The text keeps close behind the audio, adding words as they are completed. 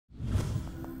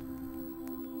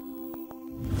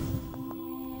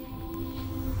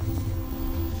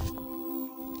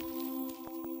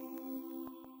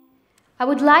I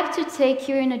would like to take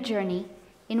you on a journey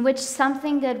in which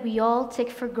something that we all take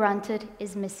for granted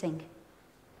is missing.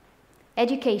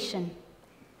 Education.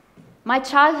 My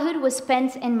childhood was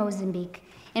spent in Mozambique,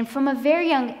 and from a very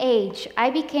young age,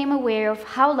 I became aware of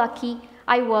how lucky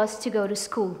I was to go to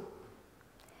school.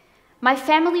 My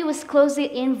family was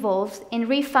closely involved in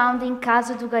refounding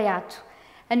Casa do Gaiato,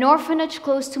 an orphanage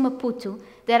close to Maputo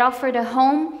that offered a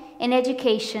home and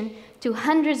education to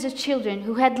hundreds of children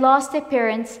who had lost their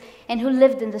parents and who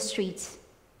lived in the streets.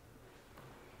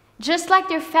 Just like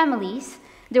their families,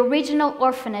 the original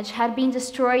orphanage had been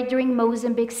destroyed during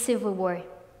Mozambique's civil war.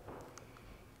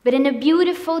 But in a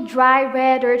beautiful, dry,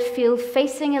 red earth field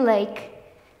facing a lake,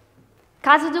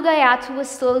 Casa do Gaiato was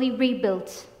slowly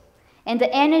rebuilt, and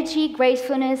the energy,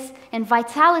 gratefulness, and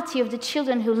vitality of the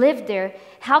children who lived there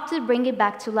helped to bring it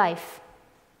back to life.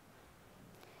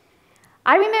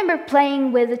 I remember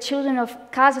playing with the children of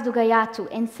Casa do Gaiato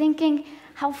and thinking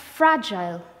how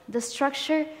fragile the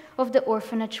structure of the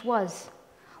orphanage was.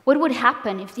 What would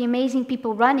happen if the amazing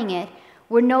people running it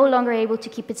were no longer able to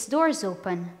keep its doors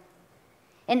open?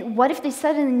 And what if they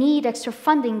suddenly need extra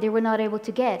funding they were not able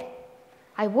to get?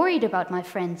 I worried about my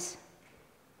friends.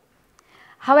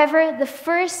 However, the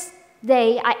first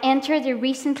day I entered the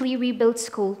recently rebuilt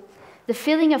school, the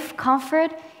feeling of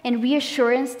comfort and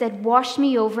reassurance that washed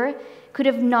me over could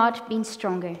have not been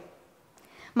stronger.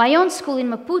 My own school in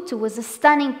Maputo was a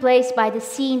stunning place by the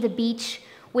sea and the beach,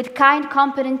 with kind,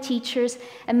 competent teachers,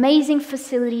 amazing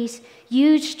facilities,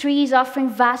 huge trees offering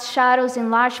vast shadows and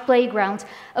large playgrounds,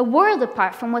 a world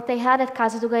apart from what they had at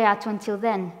Casa do Gaiato until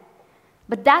then.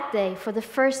 But that day, for the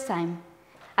first time,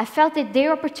 I felt that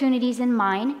their opportunities and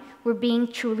mine were being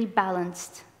truly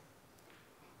balanced.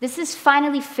 This is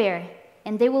finally fair,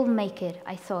 and they will make it,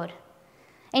 I thought.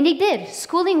 And they did.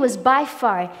 Schooling was by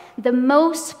far the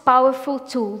most powerful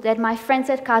tool that my friends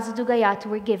at Casa do Gaiato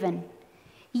were given.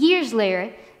 Years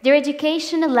later, their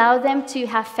education allowed them to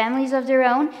have families of their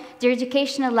own. Their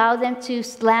education allowed them to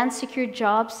land secure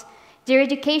jobs. Their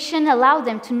education allowed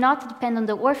them to not depend on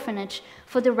the orphanage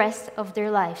for the rest of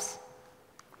their lives.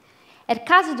 At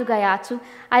Casa do Gaiato,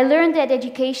 I learned that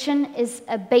education is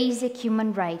a basic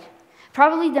human right,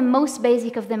 probably the most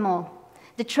basic of them all.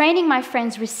 The training my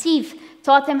friends received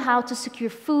taught them how to secure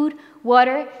food,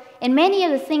 water, and many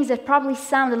other things that probably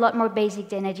sound a lot more basic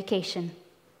than education.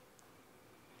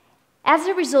 As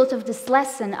a result of this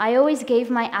lesson, I always gave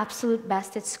my absolute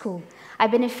best at school. I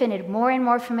benefited more and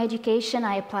more from education,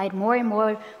 I applied more and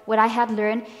more what I had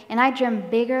learned, and I dreamed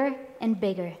bigger and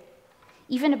bigger,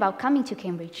 even about coming to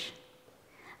Cambridge,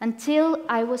 until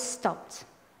I was stopped.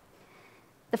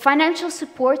 The financial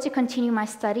support to continue my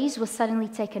studies was suddenly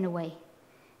taken away.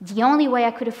 The only way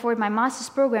I could afford my master's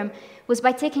program was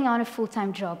by taking on a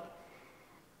full-time job.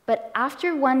 But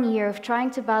after 1 year of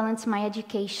trying to balance my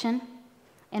education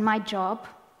and my job,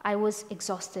 I was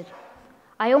exhausted.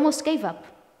 I almost gave up.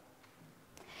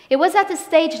 It was at this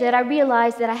stage that I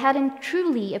realized that I hadn't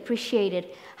truly appreciated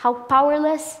how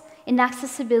powerless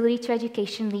inaccessibility to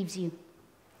education leaves you.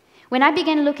 When I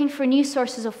began looking for new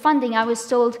sources of funding, I was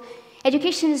told,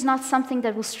 education is not something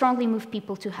that will strongly move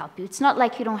people to help you. It's not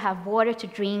like you don't have water to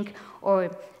drink or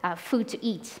food to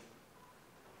eat.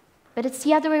 But it's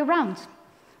the other way around.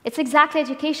 It's exactly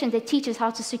education that teaches how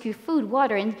to secure food,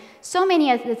 water, and so many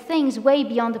other things way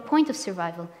beyond the point of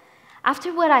survival.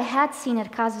 After what I had seen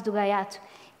at Casa do Gaiato,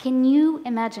 can you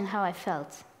imagine how I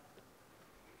felt?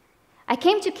 I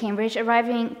came to Cambridge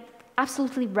arriving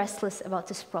absolutely restless about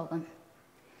this problem.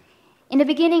 In the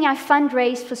beginning, I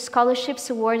fundraised for scholarships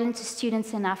awarded to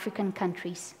students in African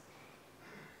countries.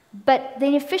 But the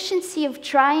inefficiency of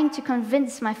trying to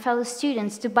convince my fellow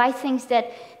students to buy things that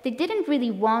they didn't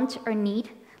really want or need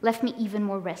left me even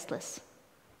more restless.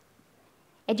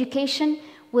 Education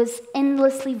was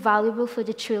endlessly valuable for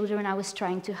the children I was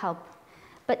trying to help.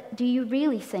 But do you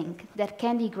really think that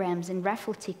candygrams and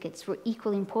raffle tickets were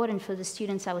equally important for the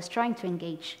students I was trying to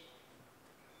engage?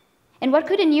 And what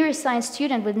could a neuroscience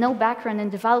student with no background in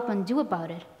development do about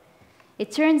it?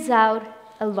 It turns out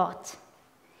a lot.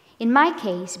 In my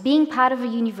case, being part of a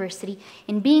university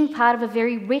and being part of a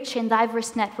very rich and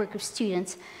diverse network of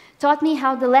students taught me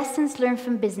how the lessons learned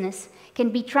from business can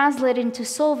be translated into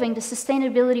solving the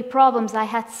sustainability problems I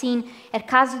had seen at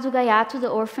Casa do Gaiato,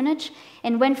 the orphanage,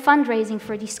 and when fundraising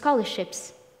for these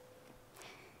scholarships.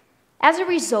 As a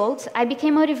result, I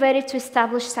became motivated to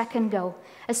establish SecondGO,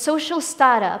 a social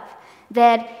startup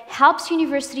that helps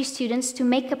university students to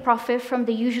make a profit from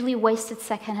the usually wasted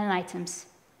secondhand items.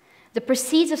 The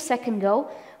proceeds of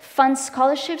SecondGO fund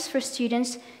scholarships for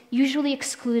students usually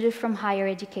excluded from higher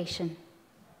education.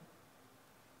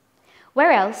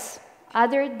 Where else,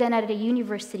 other than at a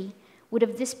university, would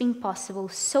have this been possible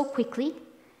so quickly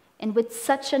and with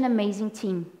such an amazing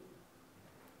team?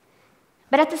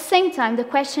 But at the same time, the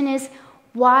question is,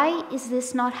 why is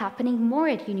this not happening more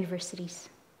at universities?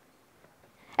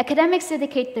 Academics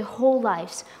dedicate their whole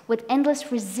lives with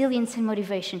endless resilience and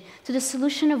motivation to the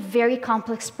solution of very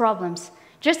complex problems,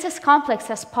 just as complex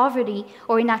as poverty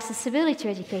or inaccessibility to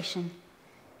education.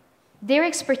 Their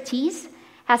expertise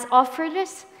has offered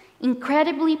us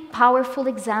incredibly powerful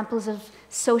examples of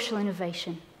social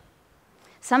innovation.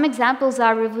 Some examples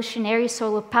are revolutionary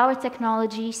solar power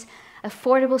technologies,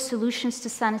 affordable solutions to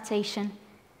sanitation.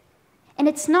 And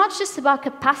it's not just about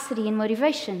capacity and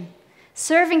motivation.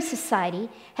 Serving society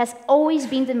has always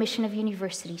been the mission of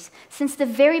universities, since the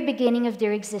very beginning of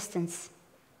their existence.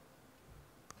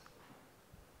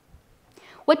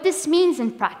 What this means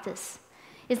in practice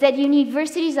is that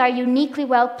universities are uniquely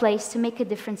well placed to make a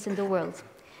difference in the world.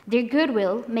 Their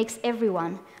goodwill makes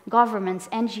everyone, governments,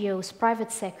 NGOs,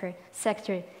 private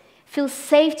sector, feel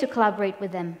safe to collaborate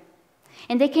with them.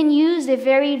 And they can use their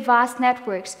very vast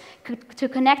networks to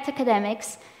connect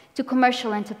academics to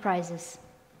commercial enterprises.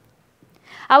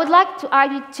 I would like to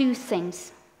argue two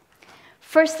things.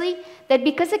 Firstly, that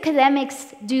because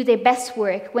academics do their best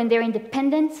work when they're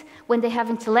independent, when they have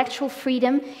intellectual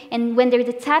freedom, and when they're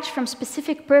detached from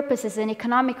specific purposes and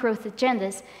economic growth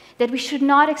agendas, that we should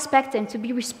not expect them to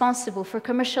be responsible for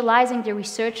commercializing their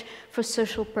research for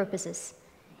social purposes.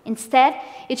 Instead,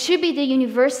 it should be the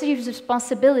university's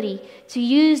responsibility to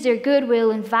use their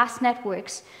goodwill and vast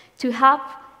networks to help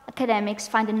academics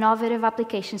find innovative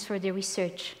applications for their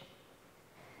research.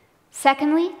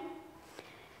 Secondly,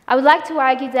 I would like to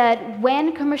argue that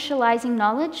when commercializing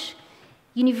knowledge,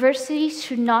 universities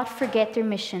should not forget their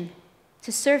mission: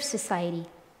 to serve society.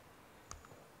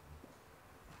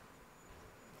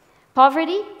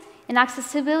 Poverty,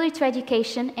 inaccessibility to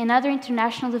education, and other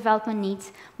international development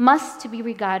needs must be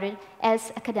regarded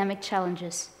as academic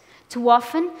challenges. Too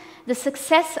often, the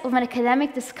success of an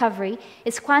academic discovery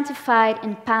is quantified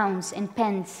in pounds and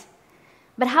pence.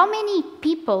 But how many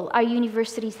people are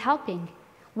universities helping?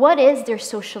 What is their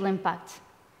social impact?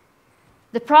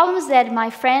 The problems that my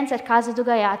friends at Casa do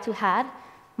Gaiato had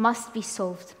must be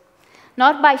solved,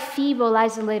 not by feeble,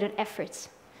 isolated efforts,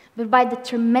 but by the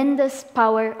tremendous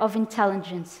power of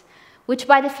intelligence, which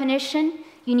by definition,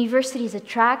 universities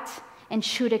attract and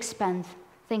should expand.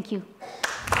 Thank you.